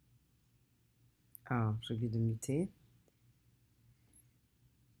Ah, j'ai oublié de muter.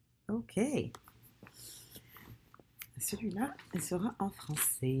 Ok. Celui-là, il sera en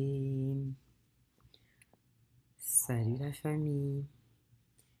français. Salut la famille.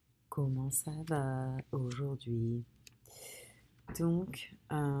 Comment ça va aujourd'hui? Donc,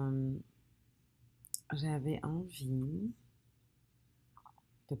 j'avais envie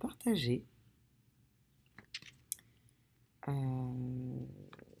de partager. euh,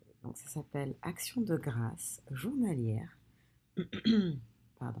 donc, ça s'appelle Action de grâce journalière.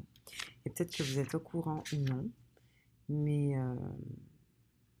 Pardon. Et peut-être que vous êtes au courant ou non, mais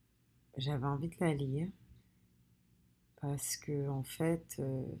j'avais envie de la lire parce que en fait,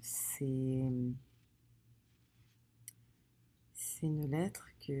 c'est une lettre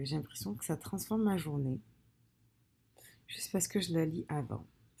que j'ai l'impression que ça transforme ma journée, juste parce que je la lis avant,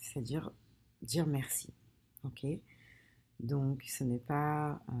 c'est-à-dire dire merci. Ok? Donc, ce n'est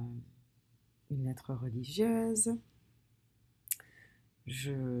pas une lettre religieuse.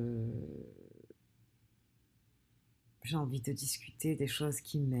 Je j'ai envie de discuter des choses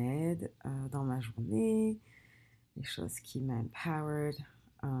qui m'aident dans ma journée, des choses qui m'empowered,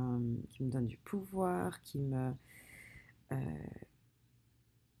 qui me donnent du pouvoir, euh,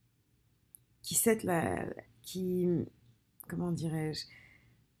 qui set la, qui, comment dirais-je,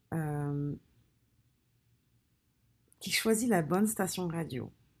 euh, qui choisit la bonne station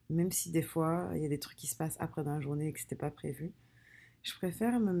radio. Même si des fois, il y a des trucs qui se passent après dans la journée et que c'était pas prévu. Je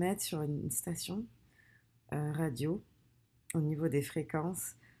préfère me mettre sur une station radio au niveau des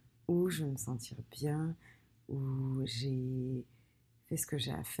fréquences où je vais me sentir bien, où j'ai fait ce que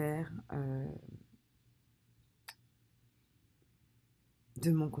j'ai à faire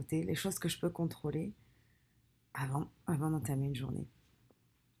de mon côté, les choses que je peux contrôler avant d'entamer une journée.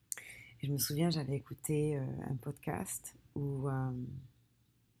 Et je me souviens, j'avais écouté un podcast où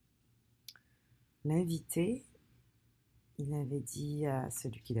l'invité, il avait dit à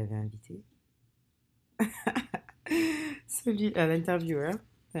celui qui l'avait invité, celui à l'intervieweur,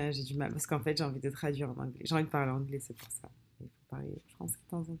 j'ai du mal parce qu'en fait j'ai envie de traduire en anglais, j'ai envie de parler anglais, c'est pour ça. Il faut parler français de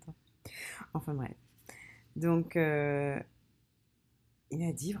temps en temps. Enfin bref. Donc il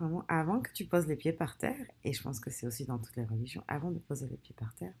a dit vraiment avant que tu poses les pieds par terre, et je pense que c'est aussi dans toutes les religions, avant de poser les pieds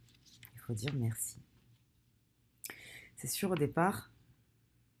par terre, il faut dire merci. C'est sûr au départ,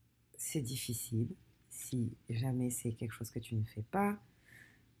 c'est difficile si jamais c'est quelque chose que tu ne fais pas.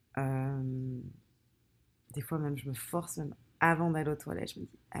 Euh, des fois même je me force même avant d'aller aux toilettes, je me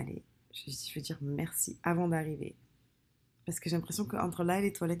dis allez, je veux dire merci avant d'arriver. Parce que j'ai l'impression qu'entre là et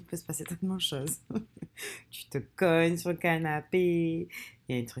les toilettes, il peut se passer tellement de choses. Tu te cognes sur le canapé,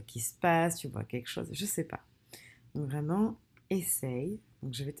 il y a un truc qui se passe, tu vois quelque chose, je sais pas. Donc vraiment, essaye,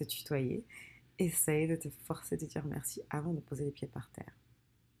 donc je vais te tutoyer, essaye de te forcer de dire merci avant de poser les pieds par terre.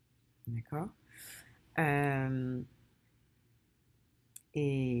 D'accord? Euh,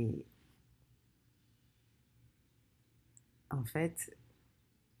 et en fait,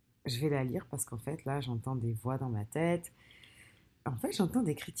 je vais la lire parce qu'en fait, là, j'entends des voix dans ma tête. En fait, j'entends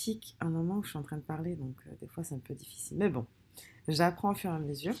des critiques à un moment où je suis en train de parler, donc des fois, c'est un peu difficile. Mais bon, j'apprends au fur et à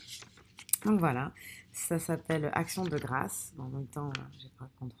mesure. Donc voilà, ça s'appelle Action de grâce. En même temps, j'ai pas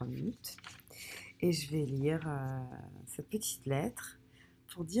 33 minutes. Et je vais lire cette petite lettre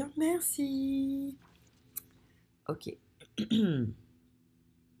pour dire merci. Ok.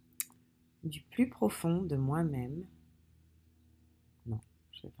 Du plus profond de moi-même, non,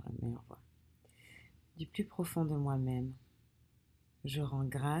 je vais faire une meilleure voix. Du plus profond de moi-même, je rends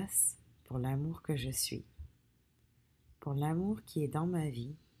grâce pour l'amour que je suis, pour l'amour qui est dans ma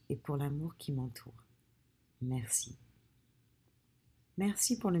vie et pour l'amour qui m'entoure. Merci.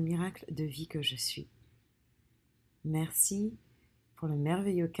 Merci pour le miracle de vie que je suis. Merci pour le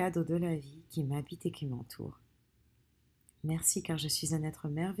merveilleux cadeau de la vie qui m'habite et qui m'entoure. Merci car je suis un être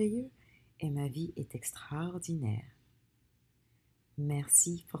merveilleux et ma vie est extraordinaire.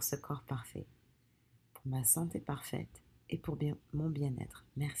 Merci pour ce corps parfait, pour ma santé parfaite et pour mon bien-être.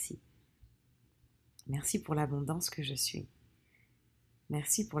 Merci. Merci pour l'abondance que je suis.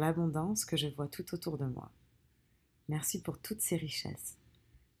 Merci pour l'abondance que je vois tout autour de moi. Merci pour toutes ces richesses,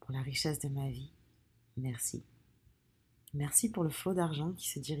 pour la richesse de ma vie. Merci. Merci pour le flot d'argent qui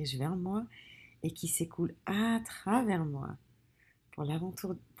se dirige vers moi et qui s'écoule à travers moi, pour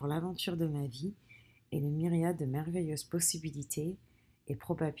l'aventure de ma vie et les myriades de merveilleuses possibilités et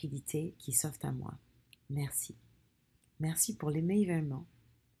probabilités qui s'offrent à moi. Merci. Merci pour l'émerveillement.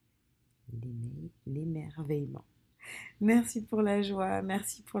 L'émerveillement. Merci pour la joie,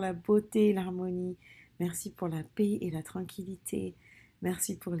 merci pour la beauté et l'harmonie, merci pour la paix et la tranquillité,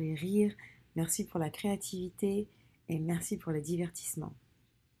 merci pour les rires, merci pour la créativité et merci pour le divertissement.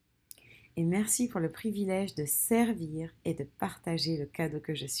 Et merci pour le privilège de servir et de partager le cadeau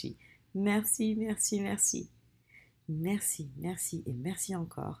que je suis. Merci, merci, merci. Merci, merci et merci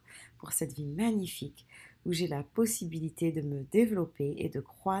encore pour cette vie magnifique où j'ai la possibilité de me développer et de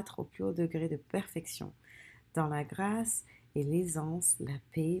croître au plus haut degré de perfection, dans la grâce et l'aisance, la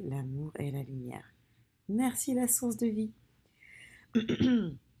paix, l'amour et la lumière. Merci la source de vie.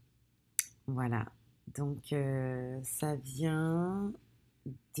 Voilà, donc ça vient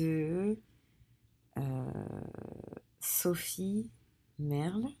de Sophie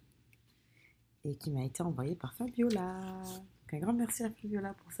Merle et qui m'a été envoyée par Fabiola. Donc un grand merci à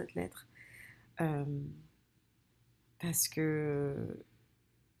Fabiola pour cette lettre. Euh, parce que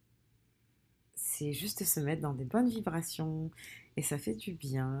c'est juste se mettre dans des bonnes vibrations et ça fait du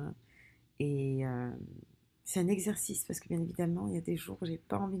bien. Et c'est un exercice parce que bien évidemment, il y a des jours où j'ai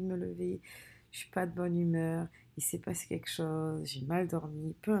pas envie de me lever, je suis pas de bonne humeur, il s'est passé quelque chose, j'ai mal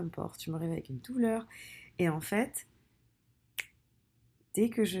dormi, peu importe, je me réveille avec une douleur. Et en fait, dès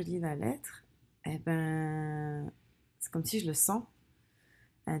que je lis la lettre, eh ben, c'est comme si je le sens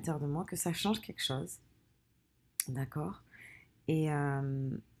à l'intérieur de moi que ça change quelque chose. D'accord? Et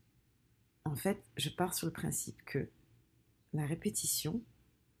en fait, je pars sur le principe que la répétition,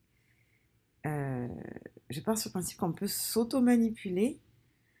 euh, je pars sur le principe qu'on peut s'auto-manipuler,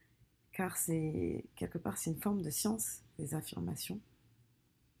 car c'est quelque part c'est une forme de science, les affirmations,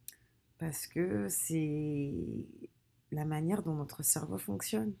 parce que c'est la manière dont notre cerveau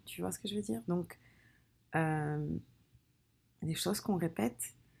fonctionne, tu vois ce que je veux dire? Donc, euh, les choses qu'on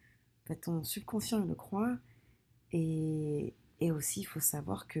répète, en fait, ton subconscient il le croit, et aussi il faut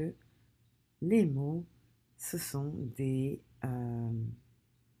savoir que les mots, ce sont des, comment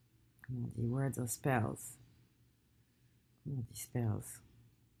on dit, words or spells. Comment on dit spells?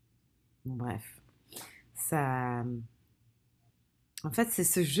 Bon, bref. Ça, en fait, c'est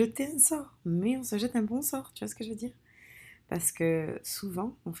se jeter un sort, mais on se jette un bon sort, tu vois ce que je veux dire? Parce que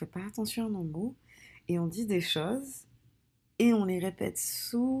souvent, on ne fait pas attention à nos mots et on dit des choses et on les répète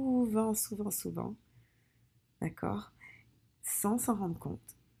souvent, souvent, souvent, d'accord? Sans s'en rendre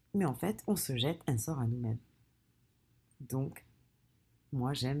compte. Mais en fait, on se jette un sort à nous-mêmes. Donc,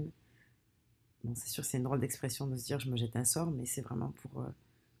 moi, j'aime. Bon, c'est sûr, c'est une drôle d'expression de se dire je me jette un sort, mais c'est vraiment pour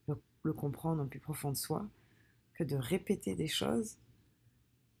le comprendre au plus profond de soi que de répéter des choses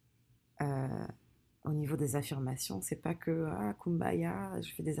euh, au niveau des affirmations. C'est pas que ah, kumbaya,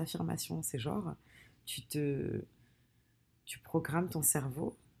 je fais des affirmations, c'est genre tu te tu programmes ton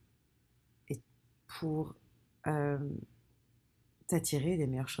cerveau et pour euh, t'attirer les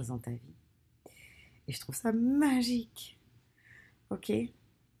meilleures choses dans ta vie. Et je trouve ça magique. Ok?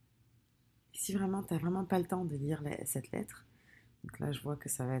 Si vraiment tu n'as vraiment pas le temps de lire cette lettre, donc là je vois que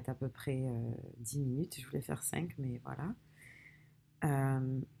ça va être à peu près 10 minutes, je voulais faire 5, mais voilà.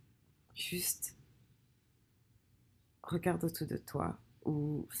 Euh, juste regarde autour de toi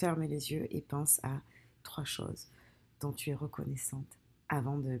ou ferme les yeux et pense à 3 choses dont tu es reconnaissante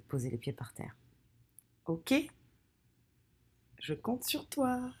avant de poser les pieds par terre. Ok? Je compte sur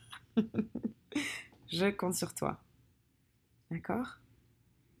toi. Je compte sur toi. D'accord?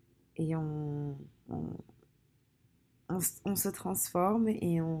 Et on se transforme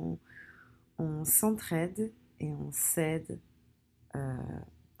et on s'entraide et on s'aide euh,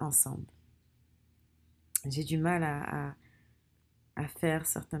 ensemble. J'ai du mal à faire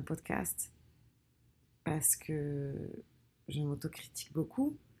certains podcasts parce que je m'autocritique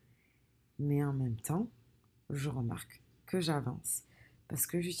beaucoup, mais en même temps, je remarque que j'avance parce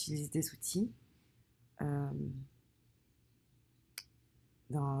que j'utilise des outils euh,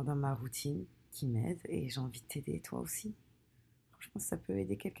 dans ma routine qui m'aident et j'ai envie de t'aider toi aussi. Je pense que ça peut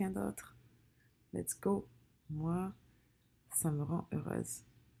aider quelqu'un d'autre. Let's go. Moi, ça me rend heureuse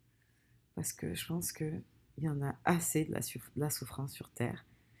parce que je pense qu'il y en a assez de la souffrance sur Terre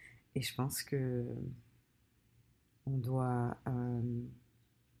et je pense que on doit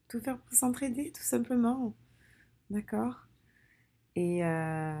tout faire pour s'entraider tout simplement. D'accord? Et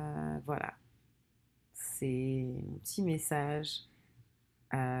voilà, c'est mon petit message,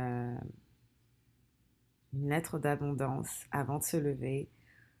 euh, une lettre d'abondance avant de se lever,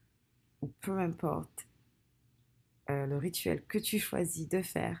 ou peu importe le rituel que tu choisis de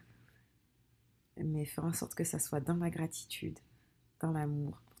faire, mais faire en sorte que ça soit dans la gratitude, dans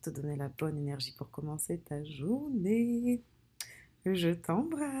l'amour, pour te donner la bonne énergie pour commencer ta journée. Je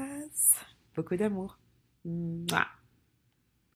t'embrasse. Beaucoup d'amour. Mouah.